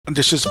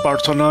This is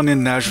Parthenon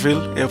in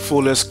Nashville, a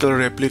full-scale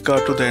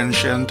replica to the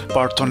ancient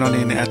Parthenon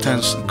in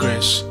Athens,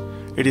 Greece.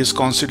 It is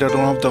considered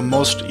one of the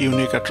most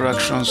unique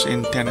attractions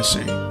in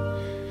Tennessee.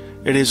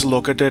 It is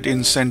located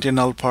in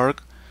Centennial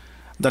Park.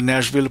 The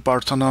Nashville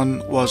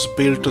Parthenon was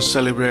built to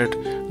celebrate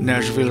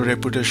Nashville's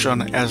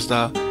reputation as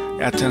the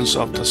Athens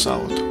of the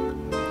South.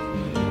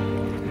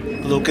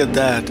 Look at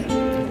that.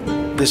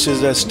 This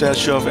is the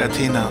statue of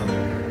Athena.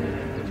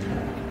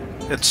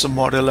 It's a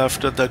model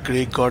after the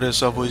Greek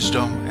goddess of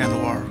wisdom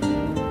and war.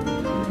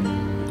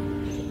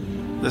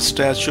 The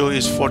statue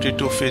is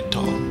 42 feet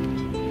tall.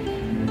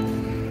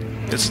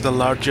 It's the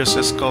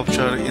largest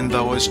sculpture in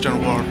the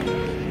Western world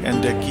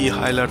and a key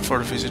highlight for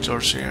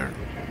visitors here.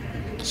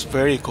 It's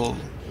very cool.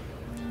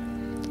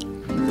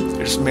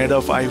 It's made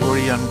of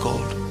ivory and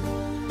gold.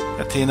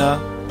 Athena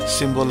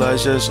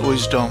symbolizes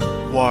wisdom,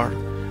 war,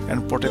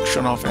 and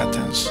protection of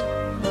Athens.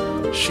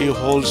 She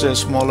holds a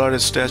smaller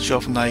statue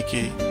of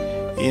Nike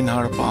in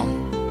her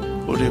palm,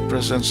 who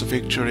represents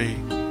victory.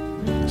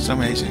 It's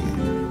amazing.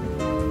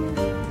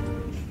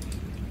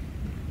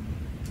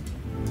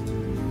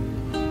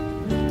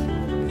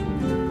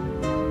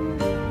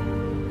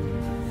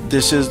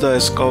 This is the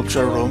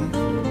sculpture room.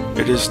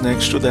 It is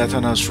next to the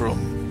Athena's room.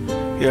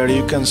 Here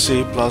you can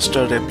see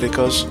plaster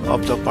replicas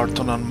of the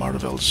Parthenon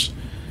Marbles.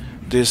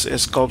 This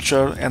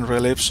sculpture and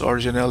reliefs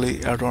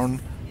originally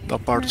adorn the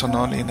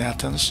Parthenon in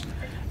Athens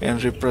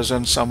and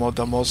represent some of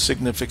the most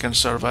significant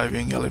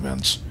surviving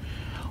elements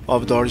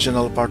of the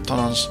original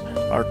Parthenon's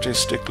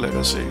artistic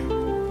legacy.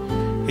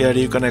 Here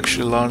you can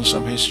actually learn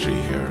some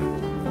history here.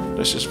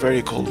 This is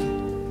very cool.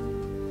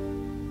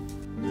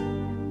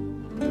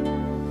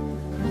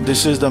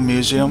 This is the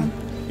museum.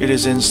 It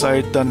is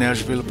inside the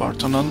Nashville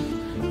Parthenon.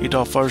 It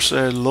offers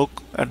a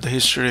look at the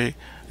history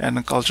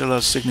and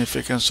cultural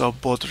significance of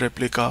both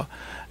replica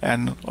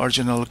and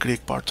original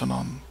Greek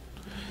Parthenon.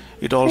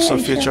 It also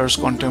features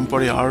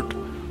contemporary art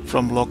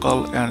from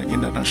local and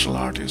international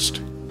artists.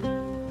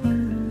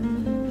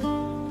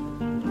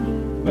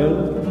 Well,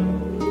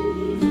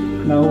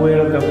 now we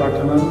are at the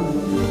Parthenon,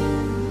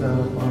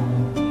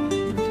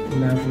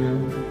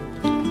 Nashville.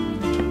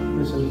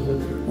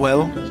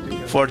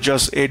 For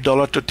just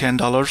 $8 to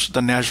 $10,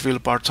 the Nashville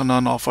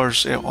Parthenon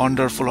offers a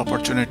wonderful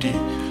opportunity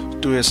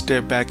to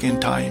step back in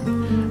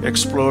time,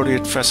 explore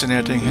its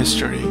fascinating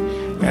history,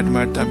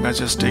 admire the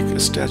majestic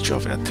statue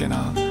of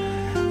Athena,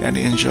 and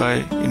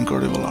enjoy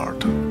incredible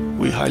art.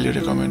 We highly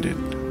recommend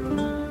it.